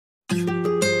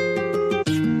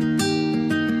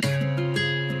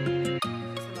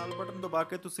दबा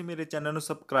के तुसी मेरे चैनल ਨੂੰ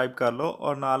ਸਬਸਕ੍ਰਾਈਬ ਕਰ ਲਓ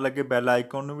और ਨਾਲ ਲੱਗੇ ਬੈਲ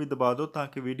ਆਈਕਨ ਨੂੰ ਵੀ ਦਬਾ ਦਿਓ ਤਾਂ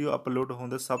ਕਿ ਵੀਡੀਓ ਅਪਲੋਡ ਹੋਣ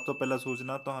ਦੇ ਸਭ ਤੋਂ ਪਹਿਲਾਂ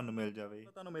ਸੂਚਨਾ ਤੁਹਾਨੂੰ ਮਿਲ ਜਾਵੇ।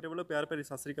 ਤੁਹਾਨੂੰ ਮੇਰੇ ਵੱਲੋਂ ਪਿਆਰ ਭਰੀ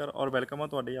ਸਤਿ ਸ੍ਰੀ ਅਕਾਲ ਔਰ ਵੈਲਕਮ ਆ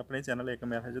ਤੁਹਾਡੇ ਆਪਣੇ ਚੈਨਲ ਏਕਮ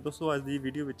ਮਹਿਰਾ ਜੀ। ਦੋਸਤੋ ਅੱਜ ਦੀ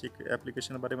ਵੀਡੀਓ ਵਿੱਚ ਇੱਕ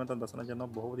ਐਪਲੀਕੇਸ਼ਨ ਬਾਰੇ ਮੈਂ ਤੁਹਾਨੂੰ ਦੱਸਣਾ ਚਾਹੁੰਦਾ,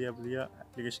 ਬਹੁਤ ਵਧੀਆ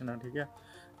ਐਪਲੀਕੇਸ਼ਨ ਹੈ। ਠੀਕ ਹੈ,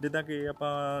 ਜਿੱਦਾਂ ਕਿ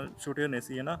ਆਪਾਂ ਛੋਟੇ ਹੁੰਦੇ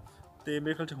ਸੀ ਹੈ ਨਾ, ਤੇ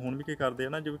ਮੇਰੇ ਖਿਆਲ 'ਚ ਹੁਣ ਵੀ ਕੀ ਕਰਦੇ ਆ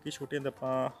ਨਾ, ਜਿਵੇਂ ਕਿ ਛੋਟੇ ਹੁੰਦੇ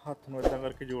ਆਪਾਂ ਹੱਥ ਨੂੰ ਇੱਦਾਂ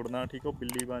ਕਰਕੇ ਜੋੜਨਾ, ਠੀਕ ਹੈ, ਉਹ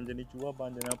ਬਿੱਲੀ ਬਣ ਜਾਣੀ, ਚੂਹਾ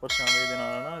ਬਣ ਜਾਣਾ, ਪਰਛਾਵੇਂ ਦੇ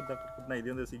ਨਾਲ ਨਾ ਇੱਦਾਂ ਕਰਕੇ ਬਣਾਈ ਦੇ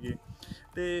ਹੁੰਦੇ ਸੀਗੇ।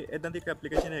 ਤੇ ਇੱਦਾਂ ਦੀ ਇੱਕ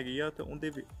ਐਪਲੀਕੇਸ਼ਨ ਹੈਗੀ ਆ, ਤੇ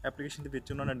ਉਹਦੇ ਐਪਲੀਕੇਸ਼ਨ ਦੇ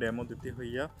ਵਿੱਚ ਉਹਨਾਂ ਨੇ ਡੈਮੋ ਦਿੱਤੀ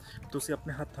ਹੋਈ ਆ। ਤੁਸੀਂ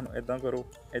ਆਪਣੇ ਹੱਥਾਂ ਨੂੰ ਇੱਦਾਂ ਕਰੋ,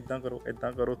 ਇੱਦਾਂ ਕਰੋ,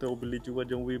 ਇੱਦਾਂ ਕਰੋ, ਤੇ ਉਹ ਬਿੱਲੀ ਚੂਹਾ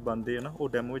ਜੋ ਵੀ ਬਣਦੇ ਆ ਨਾ, ਉਹ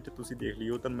ਡੈਮੋ ਵਿੱਚ ਤੁਸੀਂ ਦੇਖ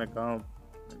ਲਿਓ। ਤੁਹਾਨੂੰ ਮੈਂ ਕਹਾਂ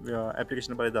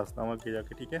ਐਪਲੀਕੇਸ਼ਨ ਬਾਰੇ ਦੱਸਦਾ ਹਾਂ ਅੱਗੇ ਜਾ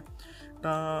ਕੇ। ਠੀਕ ਹੈ,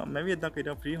 ਤਾਂ ਮੈਂ ਵੀ ਇੱਦਾਂ ਕਈ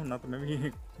ਵਾਰ ਫਰੀ ਹੁੰਦਾ ਤਾਂ ਮੈਂ ਵੀ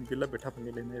ਵਿਹਲਾ ਬੈਠਾ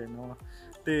ਪੰਗੇ ਲੈਂਦੇ ਰਹਿੰਦਾ ਵਾ।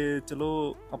 ਤੇ ਚਲੋ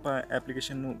ਆਪਾਂ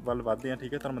ਐਪਲੀਕੇਸ਼ਨ ਨੂੰ ਵੱਲ ਵੱਧਦੇ ਹਾਂ।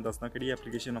 ਠੀਕ ਹੈ, ਤੁਹਾਨੂੰ ਮੈਂ ਦੱਸਦਾ ਕਿਹੜੀ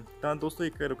ਐਪਲੀਕੇਸ਼ਨ ਆ। ਤਾਂ ਦੋਸਤੋ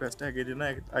ਇੱਕ ਰਿਕੁਐਸਟ ਹੈਗੀ,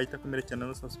 ਜਿਹਨਾਂ ਅੱਜ ਤੱਕ ਮੇਰੇ ਚੈਨਲ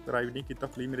ਨੂੰ ਸਬਸਕ੍ਰਾਈਬ ਨਹੀਂ ਕੀਤਾ,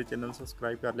 ਪਲੀਜ਼ ਮੇਰੇ ਚੈਨਲ ਨੂੰ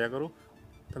ਸਬਸਕ੍ਰਾਈਬ ਕਰ ਲਿਆ ਕਰੋ।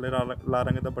 ਥੱਲੇ ਲਾਲ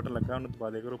ਰੰਗ ਦਾ ਬਟਨ ਲੱਗਾ, ਉਹਨੂੰ ਦਬਾ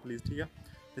ਦਿਆ ਕਰੋ ਪਲੀਜ਼। ਠੀਕ ਹੈ,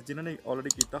 ਤੇ ਜਿਨ੍ਹਾਂ ਨੇ ਆਲਰੇਡੀ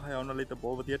ਕੀਤਾ ਹੋਇਆ ਉਹਨਾਂ ਲਈ ਤਾਂ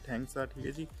ਬਹੁਤ ਵਧੀਆ ਥੈਂਕਸ ਆ। ਠੀਕ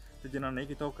ਹੈ ਜੀ, ਤੇ ਜਿਨ੍ਹਾਂ ਨੇ ਨਹੀਂ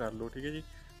ਕੀਤਾ ਉਹ ਕਰ ਲਓ। ਠੀਕ ਹੈ ਜੀ,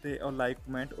 ਤੇ ਔਰ ਲਾਈਕ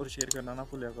ਕਮੈਂਟ ਔਰ ਸ਼ੇਅਰ ਕਰਨਾ ਨਾ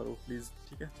ਭੁੱਲਿਆ ਕਰੋ ਪਲੀਜ਼।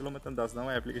 ਠੀਕ ਹੈ, ਚਲੋ ਮੈਂ ਤੁਹਾਨੂੰ ਦੱਸਦਾ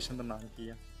ਵਾਂ ਐਪਲੀਕੇਸ਼ਨ ਦਾ ਨਾਮ ਕੀ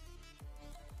ਆ।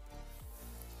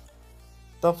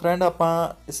 ਤਾਂ ਫਰੈਂਡ ਆਪਾਂ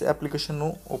ਇਸ ਐਪਲੀਕੇਸ਼ਨ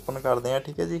ਨੂੰ ਓਪਨ ਕਰਦੇ ਹਾਂ।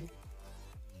 ਠੀਕ ਹੈ ਜੀ,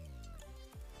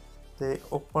 ਤੇ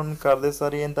ਓਪਨ ਕਰਦੇ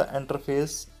ਸਾਰੀ ਇਹਦਾ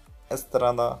ਇੰਟਰਫੇਸ ਇਸ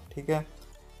ਤਰ੍ਹਾਂ ਦਾ। ਠੀਕ ਹੈ,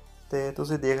 ਤੇ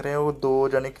ਤੁਸੀਂ ਦੇਖ ਰਹੇ ਹੋ ਦੋ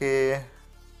ਜਾਣੀ ਕਿ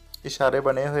ਇਸ਼ਾਰੇ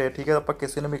ਬਣੇ ਹੋਏ। ਠੀਕ ਹੈ, ਆਪਾਂ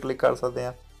ਕਿਸੇ ਨੂੰ ਵੀ ਕਲਿੱਕ ਕਰ ਸਕਦੇ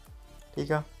ਹਾਂ।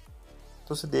 ਠੀਕ ਆ,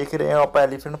 ਤੁਸੀਂ ਦੇਖ ਰਹੇ ਹੋ ਆਪਾਂ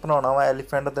ਐਲੀਫੈਂਟ ਬਣਾਉਣਾ ਵਾ।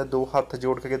 ਐਲੀਫੈਂਟ ਦੇ ਦੋ ਹੱਥ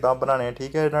ਜੋੜ ਕੇ ਕਿੱਦਾਂ ਬਣਾਉਣੇ ਆ।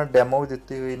 ਠੀਕ ਹੈ, ਇਹਨਾਂ ਡੈਮੋ ਵੀ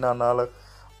ਦਿੱਤੀ ਹੋਈ ਨਾਲ।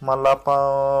 ਮੰਨ ਲਾ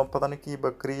ਆਪਾਂ ਪਤਾ ਨਹੀਂ ਕੀ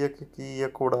ਬੱਕਰੀ ਹੈ ਕਿ ਕੀ ਹੈ,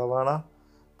 ਘੋੜਾ ਵਾ ਨਾ,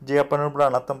 ਜੇ ਆਪਾਂ ਨੂੰ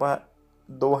ਬਣਾਉਣਾ ਤਾਂ ਆਪਾਂ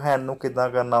ਦੋ ਹੈਂਡ ਨੂੰ ਕਿੱਦਾਂ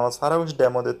ਕਰਨਾ ਵਾ, ਸਾਰਾ ਕੁਛ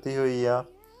ਡੈਮੋ ਦਿੱਤੀ ਹੋਈ ਆ।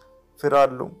 ਫਿਰ ਆ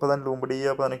ਪਤਾ ਨਹੀਂ ਲੂੰਬੜੀ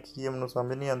ਆ, ਪਤਾ ਨਹੀਂ ਕੀ ਹੈ, ਮੈਨੂੰ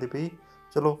ਸਮਝ ਨਹੀਂ ਆਉਂਦੀ ਪਈ।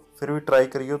 ਚਲੋ ਫਿਰ ਵੀ ਟਰਾਈ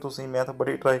ਕਰਿਓ ਤੁਸੀਂ, ਮੈਂ ਤਾਂ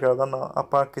ਬੜੀ ਟਰਾਈ ਕਰਦਾ ਨਾ।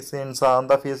 ਆਪਾਂ ਕਿਸੇ ਇਨਸਾਨ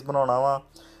ਦਾ ਫੇਸ ਬਣਾਉਣਾ ਵਾ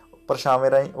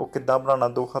ਪਰਛਾਵੇਂ ਰਾਹੀਂ, ਉਹ ਕਿੱਦਾਂ ਬਣਾਉਣਾ,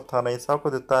 ਦੋ ਹੱਥਾਂ ਰਾਹੀਂ ਸਭ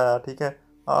ਕੁਝ ਦਿੱਤਾ ਆ। ਠੀਕ ਹੈ,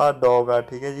 ਆਹ ਡੋਗ ਆ।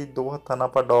 ਠੀਕ ਹੈ ਜੀ, ਦੋ ਹੱਥਾਂ ਨਾਲ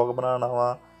ਆਪਾਂ ਡੋਗ ਬਣਾਉਣਾ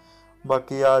ਵਾ।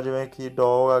 ਬਾਕੀ ਆ ਜਿਵੇਂ ਕਿ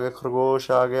ਡੋਗ ਆ ਗਿਆ, ਖਰਗੋਸ਼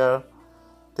ਆ ਗਿਆ,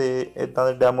 ਤੇ ਇੱਦਾਂ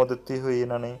ਦੀ ਡੈਮੋ ਦਿੱਤੀ ਹੋਈ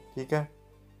ਇਹਨਾਂ ਨੇ। ਠੀਕ ਹੈ,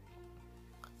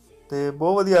 ਤੇ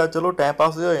ਬਹੁਤ ਵਧੀਆ। ਚਲੋ ਟਾਈਮ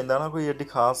ਪਾਸ ਹੋ ਜਾਂਦਾ ਨਾ, ਕੋਈ ਐਡੀ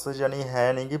ਖਾਸ ਜਾਣੀ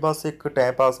ਹੈ ਨਹੀਂ ਗੀ, ਬਸ ਇੱਕ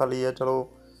ਟਾਈਮ ਪਾਸ ਵਾਲੀ ਆ। ਚਲੋ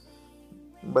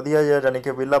ਵਧੀਆ ਜਿਹਾ ਜਾਣੀ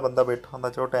ਕਿ ਵਿਹਲਾ ਬੰਦਾ ਬੈਠਾ ਹੁੰਦਾ,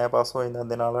 ਚਲੋ ਟਾਈਮ ਪਾਸ ਹੋ ਜਾਂਦਾ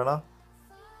ਇਹਦੇ ਨਾਲ ਹੈ ਨਾ।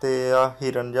 ਤੇ ਆਹ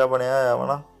ਹਿਰਨ ਜਿਹਾ ਬਣਿਆ ਹੋਇਆ ਵਾ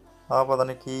ਨਾ, ਆਹ ਪਤਾ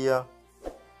ਨਹੀਂ ਕੀ ਆ।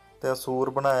 ਤੇ ਸੂਰ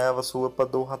ਬਣਾਇਆ ਵਾ, ਸੂਰ ਆਪਾਂ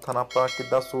ਦੋ ਹੱਥਾਂ ਨਾਲ ਆਪਾਂ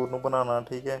ਕਿੱਦਾਂ ਸੂਰ ਨੂੰ ਬਣਾਉਣਾ।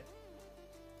 ਠੀਕ ਹੈ,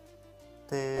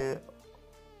 ਤੇ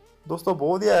ਦੋਸਤੋ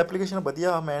ਬਹੁਤ ਵਧੀਆ ਐਪਲੀਕੇਸ਼ਨ,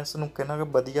 ਵਧੀਆ। ਮੈਂ ਇਸ ਨੂੰ ਕਹਿਣਾ ਕਿ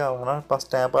ਵਧੀਆ ਵਾ ਨਾ, ਬਸ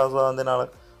ਟਾਈਮ ਪਾਸ ਹੋਣ ਦੇ ਨਾਲ।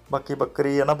 ਬਾਕੀ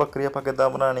ਬੱਕਰੀ ਹੈ ਨਾ, ਬੱਕਰੀ ਆਪਾਂ ਕਿੱਦਾਂ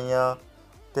ਬਣਾਉਣੀ ਆ,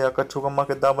 ਤੇ ਆ ਕੱਛੂ ਕੰਮਾ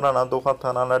ਕਿੱਦਾਂ ਬਣਾਉਣਾ ਦੋ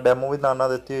ਹੱਥਾਂ ਨਾਲ, ਡੈਮੋ ਵੀ ਨਾਲ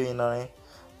ਦਿੱਤੀ ਹੋਈ ਇਹਨਾਂ ਨੇ।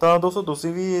 ਤਾਂ ਦੋਸਤੋ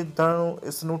ਤੁਸੀਂ ਵੀ ਇੱਦਾਂ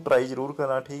ਇਸ ਨੂੰ ਟਰਾਈ ਜ਼ਰੂਰ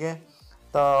ਕਰਨਾ। ਠੀਕ ਹੈ,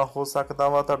 ਤਾਂ ਹੋ ਸਕਦਾ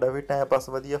ਵਾ ਤੁਹਾਡਾ ਵੀ ਟਾਈਮ ਪਾਸ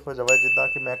ਵਧੀਆ ਹੋ ਜਾਵੇ। ਜਿੱਦਾਂ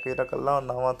ਕਿ ਮੈਂ ਕਈ ਵਾਰ ਇਕੱਲਾ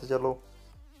ਹੁੰਦਾ ਵਾਂ, ਤੇ ਚਲੋ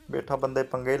ਬੈਠਾ ਬੰਦੇ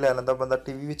ਪੰਗੇ ਹੀ ਲੈ ਲੈਂਦਾ ਬੰਦਾ,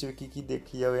 ਟੀ ਵੀ ਵਿੱਚ ਵੀ ਕੀ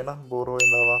ਦੇਖੀ ਜਾਵੇ ਨਾ, ਬੋਰ ਹੋ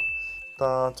ਜਾਂਦਾ ਵਾ।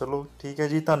 ਤਾਂ ਚਲੋ ਠੀਕ ਹੈ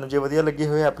ਜੀ, ਤੁਹਾਨੂੰ ਜੇ ਵਧੀਆ ਲੱਗੀ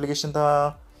ਹੋਈ ਐਪਲੀਕੇਸ਼ਨ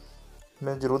ਤਾਂ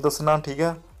ਮੈਨੂੰ ਜ਼ਰੂਰ ਦੱਸਣਾ। ਠੀਕ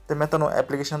ਹੈ, ਤੇ ਮੈਂ ਤੁਹਾਨੂੰ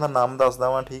ਐਪਲੀਕੇਸ਼ਨ ਦਾ ਨਾਮ ਦੱਸਦਾ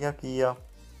ਵਾਂ। ਠੀਕ ਹੈ, ਕੀ ਆ,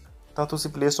 ਤਾਂ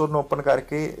ਤੁਸੀਂ ਪਲੇ ਸਟੋਰ ਨੂੰ ਓਪਨ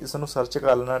ਕਰਕੇ ਇਸ ਨੂੰ ਸਰਚ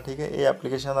ਕਰ ਲੈਣਾ। ਠੀਕ ਹੈ, ਇਹ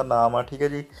ਐਪਲੀਕੇਸ਼ਨ ਦਾ ਨਾਮ ਆ। ਠੀਕ ਹੈ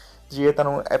ਜੀ, ਜੇ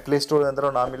ਤੁਹਾਨੂੰ ਪਲੇ ਸਟੋਰ ਦੇ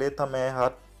ਅੰਦਰੋਂ ਨਾ ਮਿਲੇ ਤਾਂ ਮੈਂ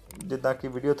ਜਿੱਦਾਂ ਕਿ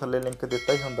ਵੀਡੀਓ ਥੱਲੇ ਲਿੰਕ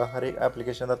ਦਿੱਤਾ ਹੀ ਹੁੰਦਾ ਹਰੇਕ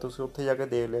ਐਪਲੀਕੇਸ਼ਨ ਦਾ, ਤੁਸੀਂ ਉੱਥੇ ਜਾ ਕੇ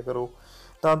ਦੇਖ ਲਿਆ ਕਰੋ।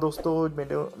 ਤਾਂ ਦੋਸਤੋ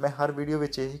ਮੈਂ ਹਰ ਵੀਡੀਓ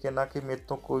ਵਿੱਚ ਇਹੀ ਕਹਿਣਾ ਕਿ ਮੇਰੇ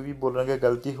ਤੋਂ ਕੋਈ ਵੀ ਬੋਲਣਗੇ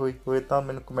ਗਲਤੀ ਹੋਈ ਹੋਏ ਤਾਂ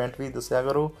ਮੈਨੂੰ ਕਮੈਂਟ ਵੀ ਦੱਸਿਆ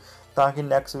ਕਰੋ, ਤਾਂ ਕਿ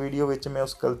ਨੈਕਸਟ ਵੀਡੀਓ ਵਿੱਚ ਮੈਂ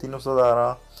ਉਸ ਗਲਤੀ ਨੂੰ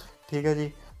ਸੁਧਾਰਾਂ। ਠੀਕ ਹੈ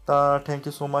ਜੀ, ਤਾਂ thank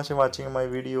you so much watching my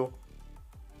video.